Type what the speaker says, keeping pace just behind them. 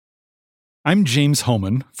I'm James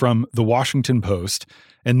Hohmann from The Washington Post,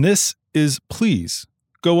 and this is Please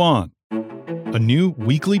Go On, a new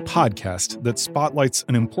weekly podcast that spotlights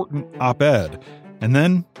an important op-ed and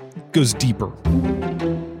then goes deeper.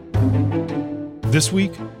 This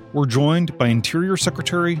week, we're joined by Interior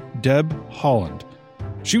Secretary Deb Haaland.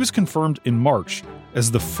 She was confirmed in March as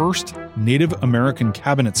the first Native American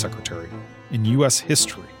cabinet secretary in U.S.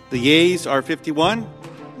 history. The yeas are 51,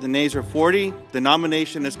 the nays are 40. The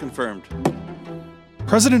nomination is confirmed.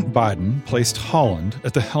 President Biden placed Haaland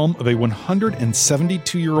at the helm of a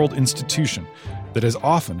 172-year-old institution that has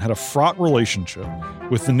often had a fraught relationship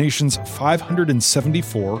with the nation's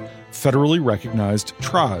 574 federally recognized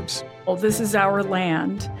tribes. Well, this is our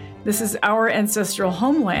land. This is our ancestral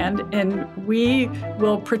homeland, and we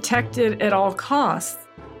will protect it at all costs.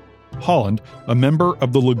 Haaland, a member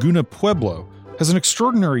of the Laguna Pueblo, has an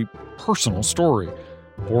extraordinary personal story.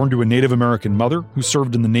 Born to a Native American mother who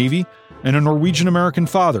served in the Navy and a Norwegian American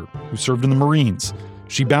father who served in the Marines,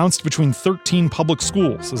 she bounced between 13 public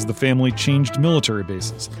schools as the family changed military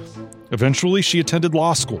bases. Eventually, she attended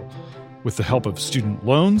law school with the help of student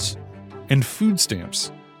loans and food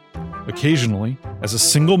stamps. Occasionally, as a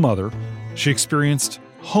single mother, she experienced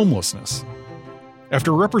homelessness.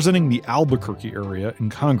 After representing the Albuquerque area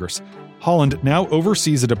in Congress, Haaland now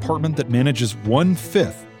oversees a department that manages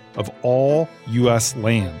 1/5 of all U.S.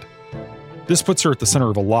 land. This puts her at the center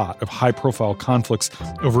of a lot of high-profile conflicts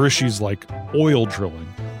over issues like oil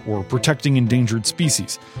drilling or protecting endangered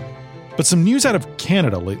species. But some news out of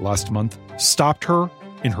Canada late last month stopped her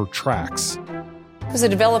in her tracks. There's a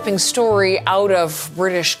developing story out of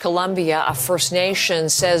British Columbia. A First Nation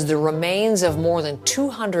says the remains of more than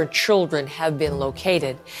 200 children have been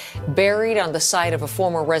located, buried on the site of a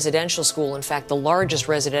former residential school, in fact, the largest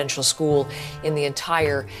residential school in the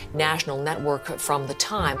entire national network from the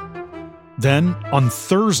time. Then, on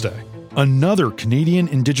Thursday, another Canadian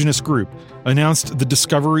Indigenous group announced the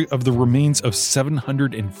discovery of the remains of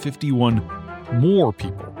 751 more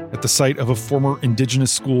people at the site of a former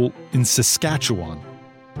Indigenous school in Saskatchewan.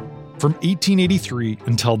 From 1883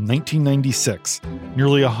 until 1996,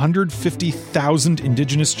 nearly 150,000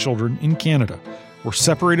 Indigenous children in Canada were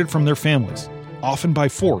separated from their families, often by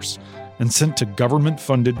force, and sent to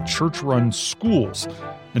government-funded church-run schools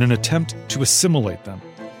in an attempt to assimilate them.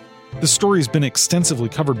 This story has been extensively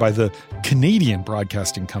covered by the Canadian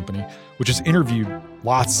Broadcasting Company, which has interviewed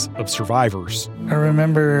lots of survivors. I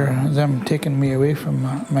remember them taking me away from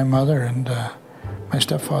my mother and my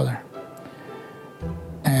stepfather.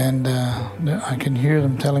 And I can hear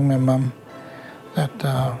them telling my mom that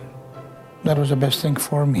that was the best thing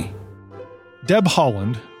for me. Deb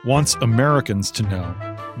Haaland wants Americans to know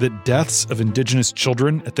that deaths of Indigenous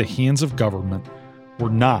children at the hands of government were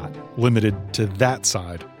not limited to that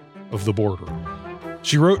side of the border.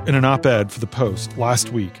 She wrote in an op-ed for the Post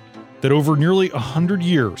last week that over nearly 100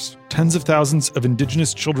 years, tens of thousands of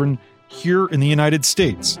Indigenous children here in the United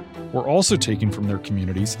States were also taken from their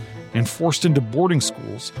communities and forced into boarding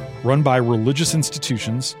schools run by religious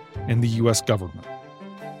institutions and the U.S. government.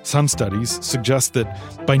 Some studies suggest that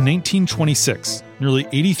by 1926, nearly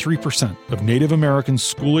 83% of Native American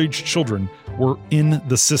school-aged children were in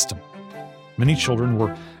the system. Many children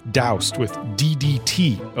were doused with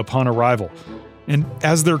DDT upon arrival, and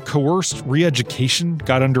as their coerced re-education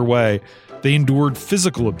got underway, they endured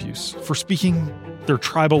physical abuse for speaking their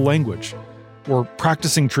tribal language or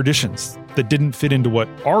practicing traditions that didn't fit into what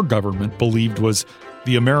our government believed was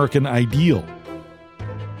the American ideal.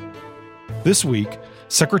 This week,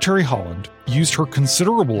 Secretary Haaland used her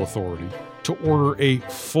considerable authority to order a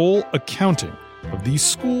full accounting of these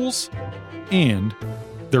schools and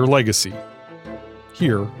their legacy.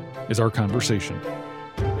 Here is our conversation.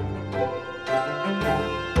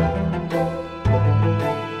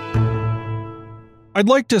 I'd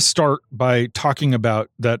like to start by talking about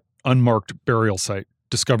that unmarked burial site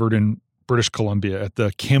discovered in British Columbia at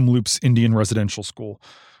the Kamloops Indian Residential School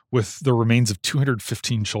with the remains of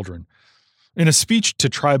 215 children. In a speech to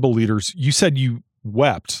tribal leaders, you said you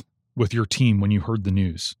wept with your team when you heard the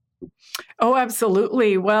news. Oh,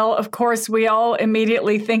 absolutely. Well, of course, we all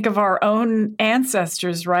immediately think of our own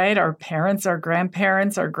ancestors, right? Our parents, our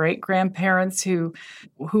grandparents, our great-grandparents who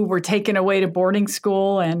were taken away to boarding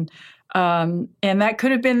school, and that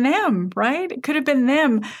could have been them, right? It could have been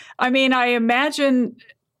them. I mean, I imagine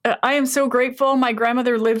I am so grateful. My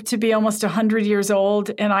grandmother lived to be almost 100 years old,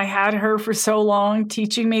 and I had her for so long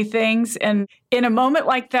teaching me things. And in a moment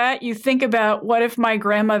like that, you think about, what if my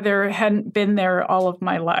grandmother hadn't been there all of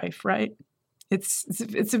my life, right?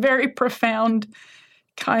 It's a very profound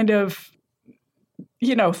kind of,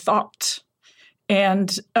 thought.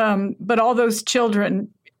 And but all those children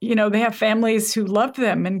they have families who loved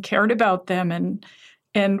them and cared about them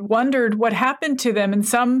and wondered what happened to them. And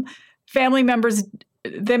some family members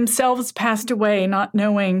themselves passed away not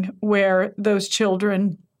knowing where those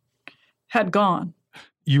children had gone.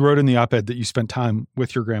 You wrote in the op-ed that you spent time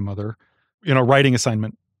with your grandmother in a writing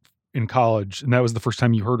assignment in college, and that was the first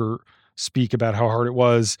time you heard her speak about how hard it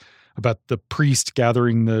was, about the priest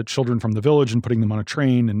gathering the children from the village and putting them on a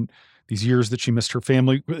train, and these years that she missed her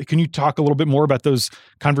family. Can you talk a little bit more about those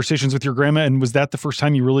conversations with your grandma? And was that the first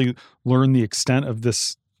time you really learned the extent of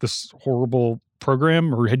this horrible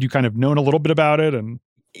program, or had you kind of known a little bit about it? And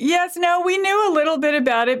yes, no, we knew a little bit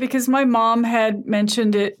about it because my mom had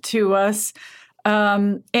mentioned it to us.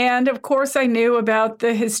 And of course, I knew about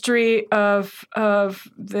the history of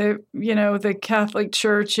the Catholic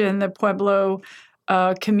Church and the Pueblo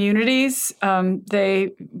communities.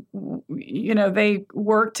 They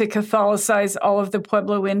worked to Catholicize all of the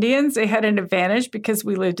Pueblo Indians. They had an advantage because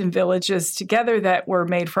we lived in villages together that were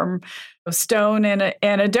made from stone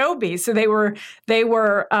and adobe. So they weren't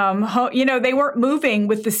moving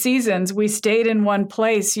with the seasons. We stayed in one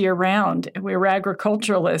place year round. We were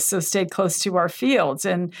agriculturalists, so stayed close to our fields.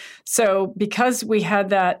 And so because we had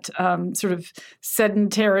that sort of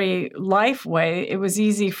sedentary life way, it was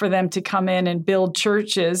easy for them to come in and build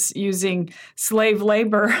churches using slave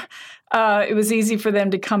labor. It was easy for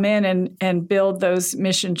them to come in and build those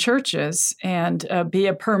mission churches and be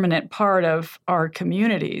a permanent part of our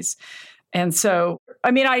communities. And so,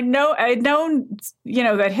 I'd known,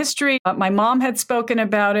 that history. My mom had spoken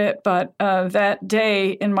about it, but that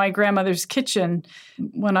day in my grandmother's kitchen,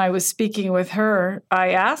 when I was speaking with her,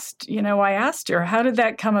 I asked her, how did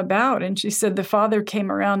that come about? And she said the father came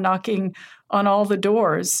around knocking on all the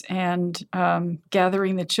doors and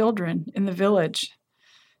gathering the children in the village.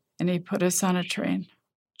 And he put us on a train.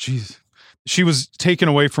 Jeez. She was taken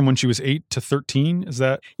away from when she was 8 to 13, is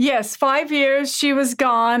that? Yes, 5 years she was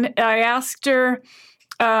gone. I asked her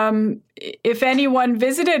if anyone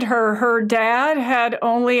visited her. Her dad had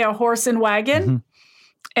only a horse and wagon. Mm-hmm.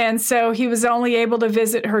 And so he was only able to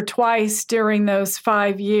visit her twice during those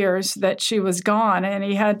 5 years that she was gone. And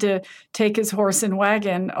he had to take his horse and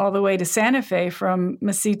wagon all the way to Santa Fe from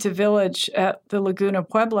Mesita Village at the Laguna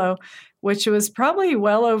Pueblo, which was probably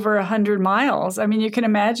well over 100 miles. I mean, you can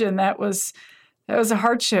imagine that was a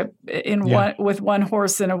hardship with one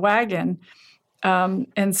horse and a wagon.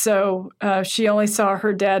 And so she only saw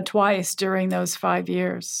her dad twice during those 5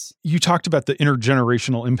 years. You talked about the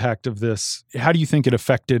intergenerational impact of this. How do you think it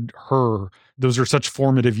affected her? Those are such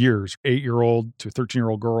formative years, 8-year-old to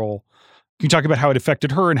 13-year-old girl. Can you talk about how it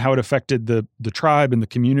affected her and how it affected the tribe and the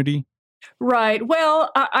community? Right.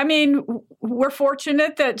 Well, I mean, we're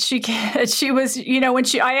fortunate that she was,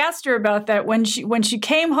 I asked her about that when she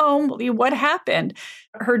came home, what happened?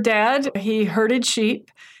 Her dad, he herded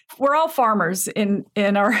sheep. We're all farmers in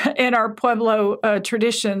our Pueblo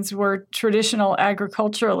traditions. We're traditional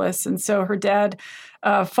agriculturalists. And so her dad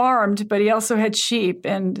farmed, but he also had sheep,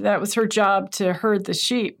 and that was her job to herd the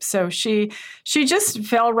sheep. So she just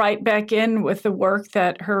fell right back in with the work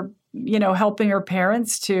that her, helping her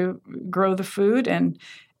parents to grow the food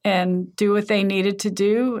and do what they needed to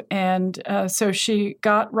do. And so she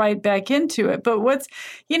got right back into it. But what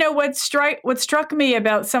struck me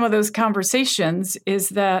about some of those conversations is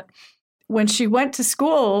that when she went to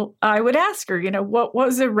school, I would ask her, what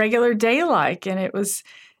was a regular day like? And it was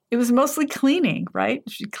mostly cleaning, right?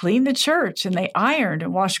 She cleaned the church, and they ironed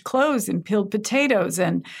and washed clothes and peeled potatoes.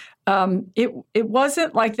 And it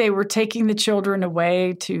wasn't like they were taking the children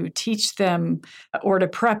away to teach them or to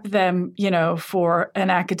prep them, for an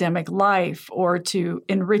academic life or to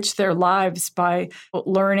enrich their lives by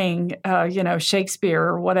learning, Shakespeare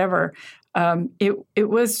or whatever. It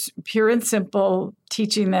was pure and simple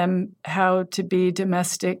teaching them how to be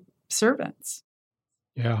domestic servants.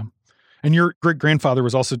 Yeah. And your great-grandfather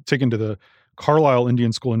was also taken to the Carlisle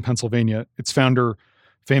Indian School in Pennsylvania. Its founder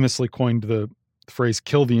famously coined the phrase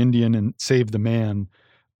 "kill the Indian and save the man,"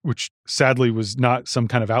 which sadly was not some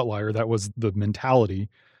kind of outlier. That was the mentality.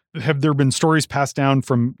 Have there been stories passed down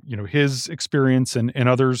from, his experience and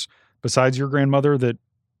others besides your grandmother that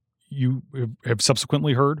you have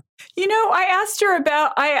subsequently heard? I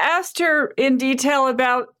asked her in detail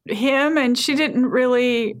about him, and she didn't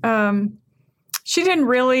really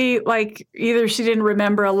either she didn't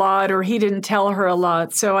remember a lot or he didn't tell her a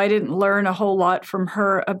lot. So I didn't learn a whole lot from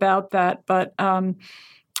her about that. But,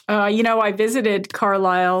 I visited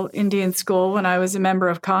Carlisle Indian School when I was a member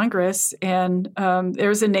of Congress, and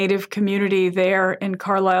there's a Native community there in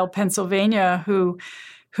Carlisle, Pennsylvania, who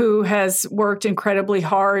who has worked incredibly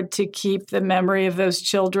hard to keep the memory of those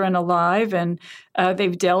children alive. And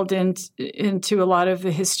they've delved into a lot of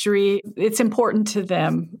the history. It's important to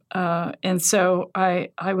them. And so I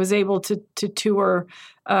was able to tour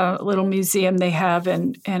a little museum they have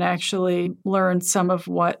and actually learn some of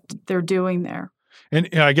what they're doing there. And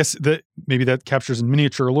I guess that maybe that captures in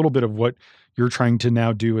miniature a little bit of what you're trying to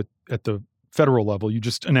now do at the federal level. You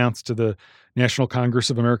just announced to the National Congress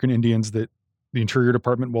of American Indians that the Interior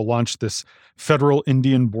Department will launch this federal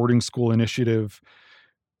Indian boarding school initiative.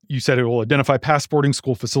 You said it will identify past boarding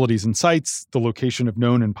school facilities and sites, the location of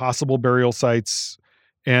known and possible burial sites,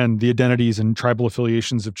 and the identities and tribal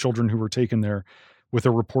affiliations of children who were taken there, with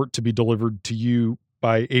a report to be delivered to you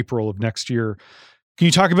by April of next year. Can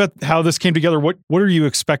you talk about how this came together? What are you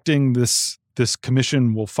expecting this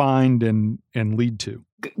commission will find and lead to?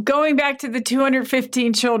 Going back to the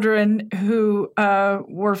 215 children who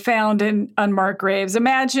were found in unmarked graves,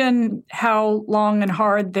 imagine how long and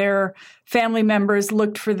hard their family members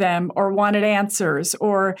looked for them or wanted answers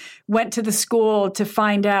or went to the school to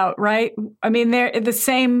find out, right? I mean, the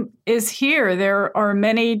same is here. There are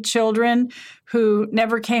many children who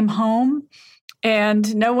never came home,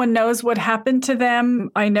 and no one knows what happened to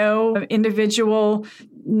them. I know individual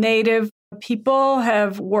Native people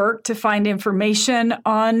have worked to find information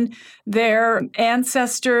on their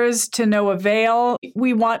ancestors to no avail.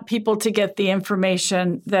 We want people to get the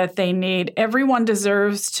information that they need. Everyone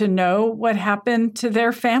deserves to know what happened to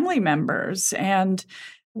their family members. And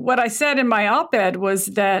what I said in my op-ed was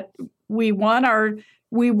that we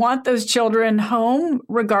want those children home,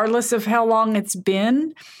 regardless of how long it's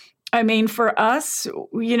been. I mean, for us,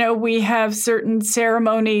 we have certain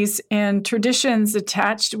ceremonies and traditions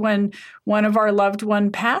attached when one of our loved one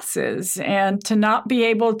passes, and to not be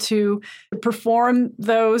able to perform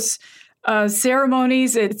those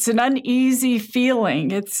ceremonies, it's an uneasy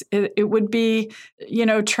feeling. It would be,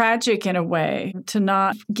 tragic in a way to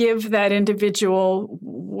not give that individual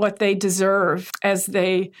what they deserve as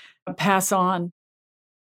they pass on.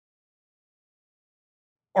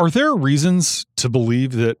 Are there reasons to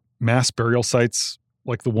believe that mass burial sites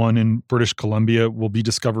like the one in British Columbia will be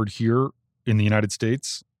discovered here in the United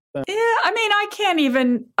States? Yeah, I mean,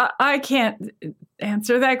 I can't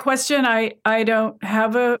answer that question. I don't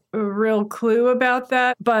have a real clue about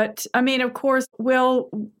that. But I mean, of course, we'll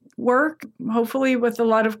work hopefully with a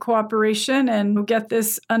lot of cooperation and we'll get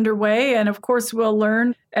this underway. And of course, we'll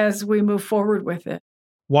learn as we move forward with it.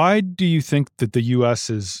 Why do you think that the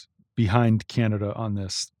U.S. is behind Canada on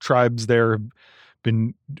this? Tribes there have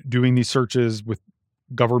been doing these searches with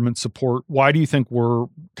government support. Why do you think we're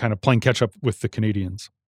kind of playing catch up with the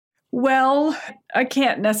Canadians? Well, I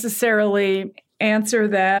can't necessarily answer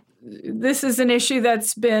that. This is an issue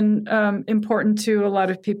that's been important to a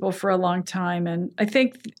lot of people for a long time, and I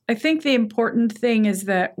think the important thing is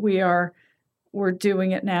that we're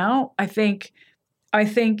doing it now. I think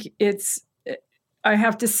it's. I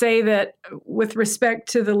have to say that with respect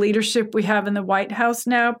to the leadership we have in the White House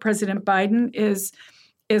now, President Biden is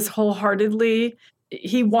wholeheartedly,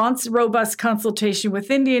 he wants robust consultation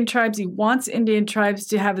with Indian tribes. He wants Indian tribes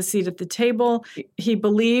to have a seat at the table. He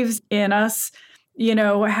believes in us,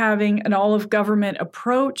 having an all-of-government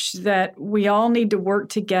approach, that we all need to work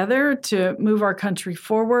together to move our country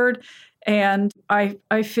forward. And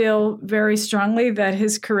I feel very strongly that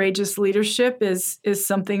his courageous leadership is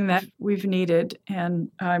something that we've needed,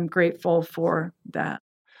 and I'm grateful for that.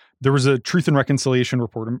 There was a Truth and Reconciliation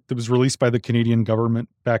report that was released by the Canadian government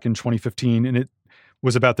back in 2015, and it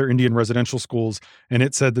was about their Indian residential schools, and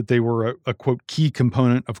it said that they were a quote, key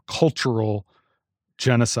component of cultural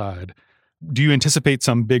genocide. Do you anticipate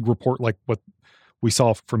some big report like what we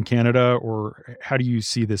saw from Canada, or how do you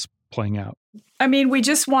see this playing out? I mean, we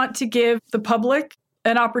just want to give the public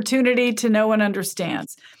an opportunity to know and understand.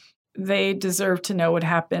 They deserve to know what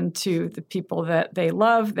happened to the people that they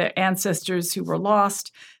love, their ancestors who were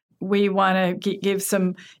lost. We want to give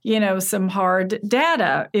some hard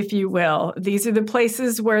data, if you will. These are the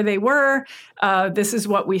places where they were. This is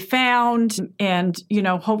what we found, and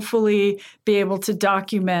hopefully be able to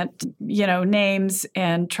document names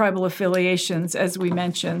and tribal affiliations, as we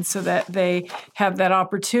mentioned, so that they have that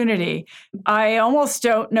opportunity. I almost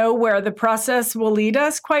don't know where the process will lead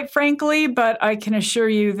us, quite frankly, but I can assure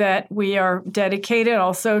you that we are dedicated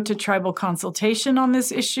also to tribal consultation on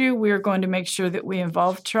this issue. We are going to make sure that we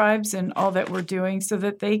involve tribes in all that we're doing so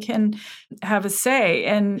that they can have a say.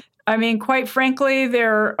 And I mean, quite frankly,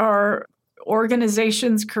 there are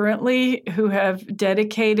organizations currently who have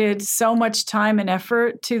dedicated so much time and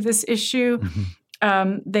effort to this issue.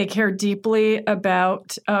 Mm-hmm. They care deeply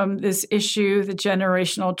about this issue. The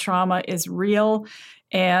generational trauma is real.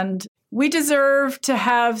 And we deserve to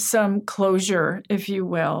have some closure, if you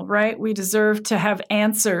will, right? We deserve to have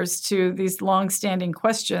answers to these longstanding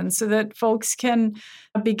questions so that folks can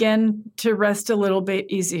begin to rest a little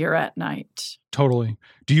bit easier at night. Totally.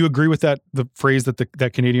 Do you agree with that, the phrase that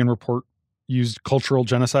that Canadian report used, cultural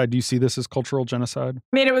genocide? Do you see this as cultural genocide?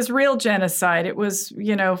 I mean, it was real genocide. It was,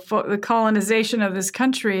 the colonization of this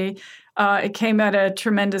country. It came at a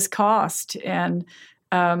tremendous cost. And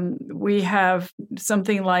we have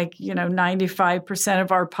something like, 95%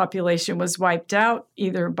 of our population was wiped out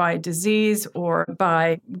either by disease or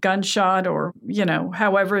by gunshot or,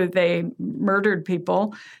 however they murdered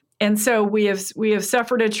people. And so we have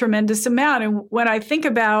suffered a tremendous amount. And when I think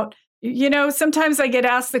about, sometimes I get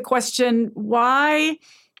asked the question, why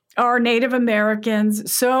are Native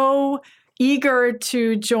Americans so eager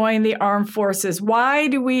to join the armed forces? Why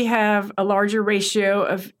do we have a larger ratio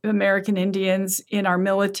of American Indians in our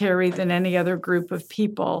military than any other group of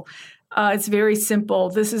people? It's very simple.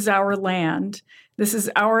 This is our land. This is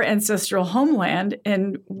our ancestral homeland,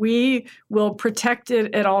 and we will protect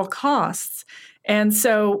it at all costs. And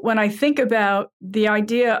so when I think about the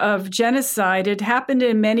idea of genocide, it happened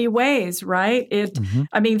in many ways, right?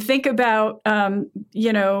 I mean, think about, when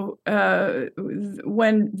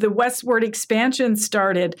the westward expansion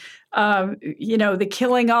started, the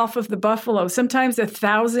killing off of the buffalo, sometimes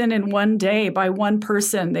 1,000 in one day by one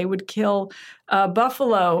person. They would kill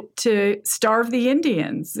buffalo to starve the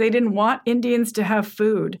Indians. They didn't want Indians to have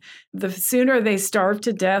food. The sooner they starved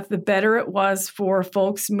to death, the better it was for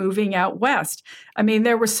folks moving out west. I mean,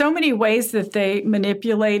 there were so many ways that they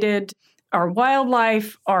manipulated our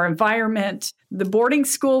wildlife, our environment, the boarding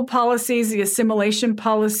school policies, the assimilation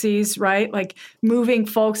policies, right? Like moving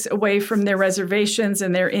folks away from their reservations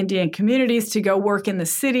and their Indian communities to go work in the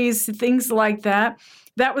cities, things like that.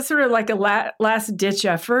 That was sort of like a last-ditch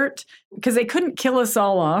effort because they couldn't kill us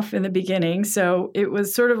all off in the beginning. So it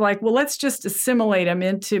was sort of like, well, let's just assimilate them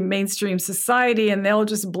into mainstream society and they'll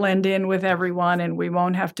just blend in with everyone and we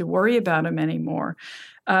won't have to worry about them anymore.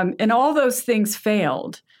 And all those things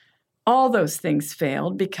failed. All those things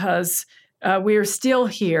failed because we are still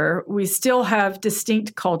here. We still have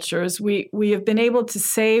distinct cultures. We have been able to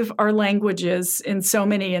save our languages in so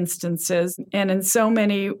many instances, and in so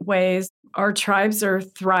many ways, our tribes are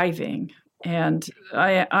thriving. And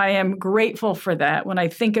I am grateful for that. When I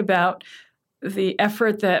think about the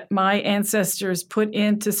effort that my ancestors put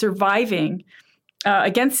into surviving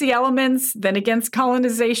against the elements, then against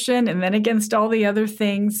colonization, and then against all the other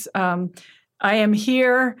things, I am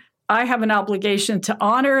here. I have an obligation to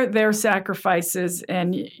honor their sacrifices,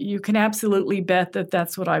 and you can absolutely bet that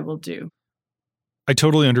that's what I will do. I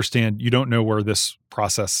totally understand. You don't know where this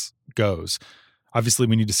process goes. Obviously,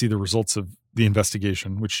 we need to see the results of the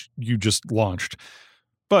investigation, which you just launched.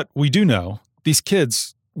 But we do know these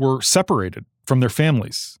kids were separated from their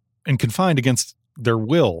families and confined against their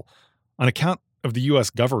will on account of the U.S.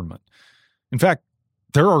 government. In fact,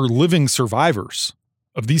 there are living survivors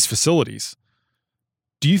of these facilities.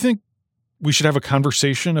 Do you think we should have a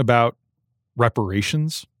conversation about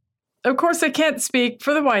reparations? Of course, I can't speak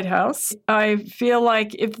for the White House. I feel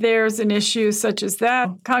like if there's an issue such as that,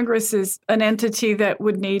 Congress is an entity that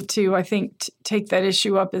would need to, I think, take that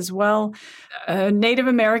issue up as well. Native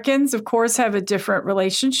Americans, of course, have a different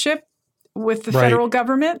relationship with the federal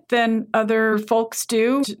government than other folks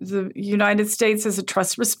do. The United States has a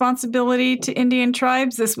trust responsibility to Indian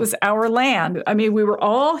tribes. This was our land. I mean, we were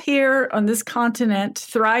all here on this continent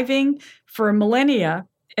thriving for millennia.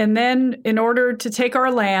 And then in order to take our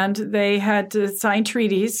land, they had to sign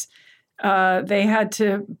treaties. They had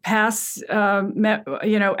to pass,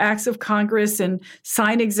 acts of Congress and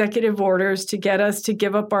sign executive orders to get us to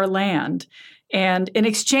give up our land. And in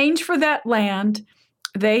exchange for that land,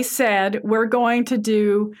 they said, we're going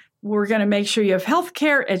to make sure you have health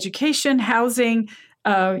care, education, housing,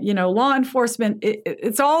 law enforcement.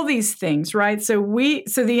 It's all these things, right? So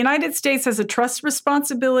the United States has a trust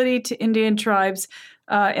responsibility to Indian tribes.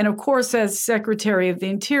 And of course, as Secretary of the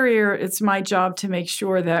Interior, it's my job to make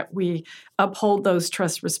sure that we uphold those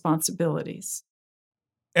trust responsibilities.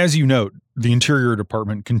 As you note, the Interior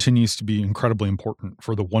Department continues to be incredibly important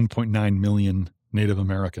for the 1.9 million Native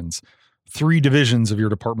Americans. 3 divisions of your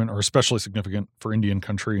department are especially significant for Indian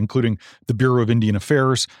country, including the Bureau of Indian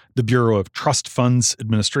Affairs, the Bureau of Trust Funds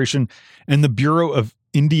Administration, and the Bureau of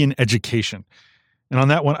Indian Education. And on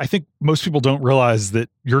that one, I think most people don't realize that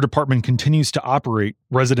your department continues to operate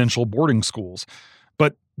residential boarding schools.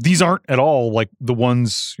 But these aren't at all like the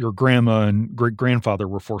ones your grandma and great-grandfather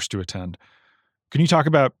were forced to attend. Can you talk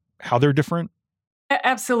about how they're different?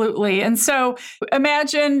 Absolutely. And so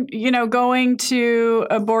imagine, going to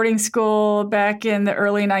a boarding school back in the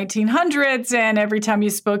early 1900s, and every time you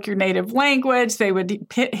spoke your native language, they would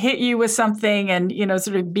hit you with something and,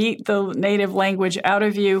 sort of beat the native language out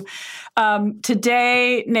of you.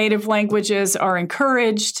 Today, native languages are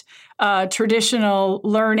encouraged. Traditional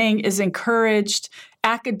learning is encouraged.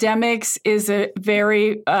 Academics is a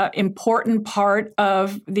very important part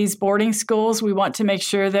of these boarding schools. We want to make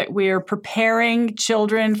sure that we are preparing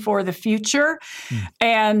children for the future,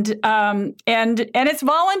 and it's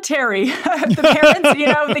voluntary. The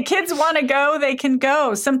parents, the kids want to go, they can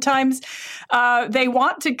go. Sometimes they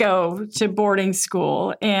want to go to boarding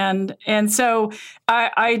school, and so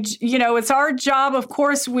it's our job. Of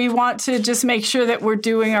course, we want to just make sure that we're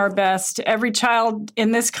doing our best. Every child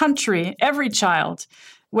in this country, every child,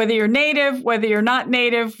 whether you're native, whether you're not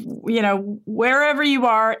native, wherever you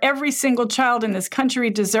are, every single child in this country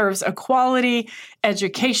deserves a quality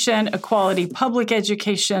education, a quality public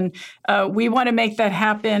education. We want to make that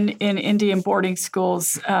happen in Indian boarding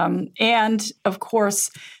schools. And, of course,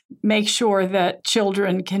 make sure that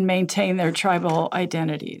children can maintain their tribal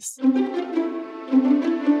identities.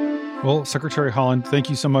 Well, Secretary Haaland, thank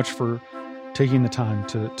you so much for taking the time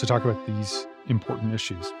to talk about these important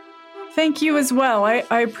issues. Thank you as well.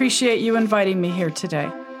 I appreciate you inviting me here today.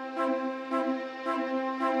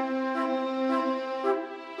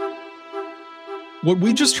 What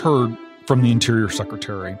we just heard from the Interior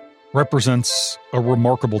Secretary represents a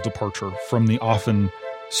remarkable departure from the often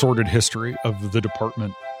sordid history of the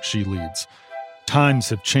department she leads. Times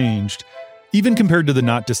have changed, even compared to the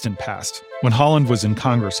not distant past. When Haaland was in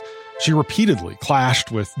Congress, she repeatedly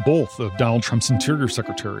clashed with both of Donald Trump's Interior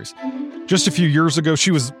Secretaries. Just a few years ago, she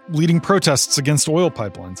was leading protests against oil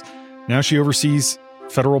pipelines. Now she oversees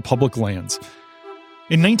federal public lands.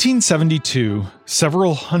 In 1972,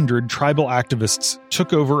 several hundred tribal activists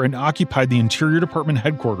took over and occupied the Interior Department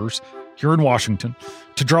headquarters here in Washington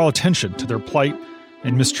to draw attention to their plight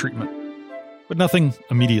and mistreatment. But nothing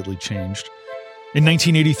immediately changed. In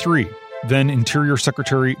 1983, then Interior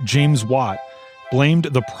Secretary James Watt blamed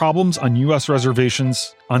the problems on U.S.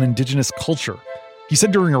 reservations on indigenous culture. He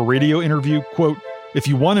said during a radio interview, quote, "If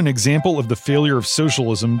you want an example of the failure of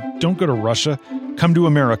socialism, don't go to Russia, come to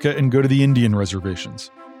America and go to the Indian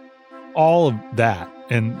reservations." All of that,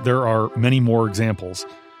 and there are many more examples,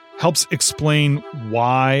 helps explain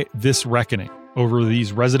why this reckoning over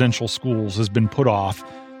these residential schools has been put off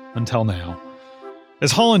until now.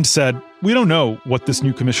 As Haaland said, we don't know what this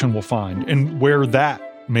new commission will find and where that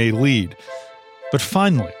may lead. But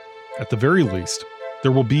finally, at the very least,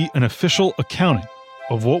 there will be an official accounting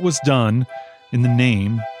of what was done in the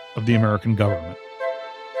name of the American government.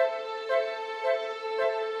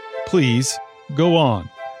 Please Go On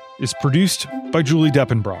is produced by Julie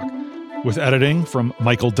Deppenbrock, with editing from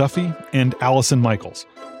Michael Duffy and Allison Michaels.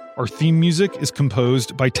 Our theme music is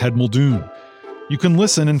composed by Ted Muldoon. You can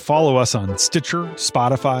listen and follow us on Stitcher,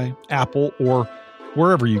 Spotify, Apple, or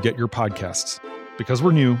wherever you get your podcasts. Because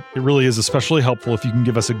we're new, it really is especially helpful if you can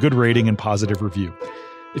give us a good rating and positive review.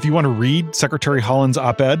 If you want to read Secretary Haaland's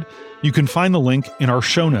op-ed, you can find the link in our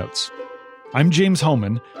show notes. I'm James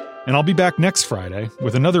Hohmann, and I'll be back next Friday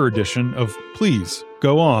with another edition of Please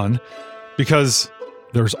Go On, because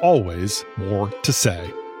there's always more to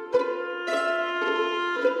say.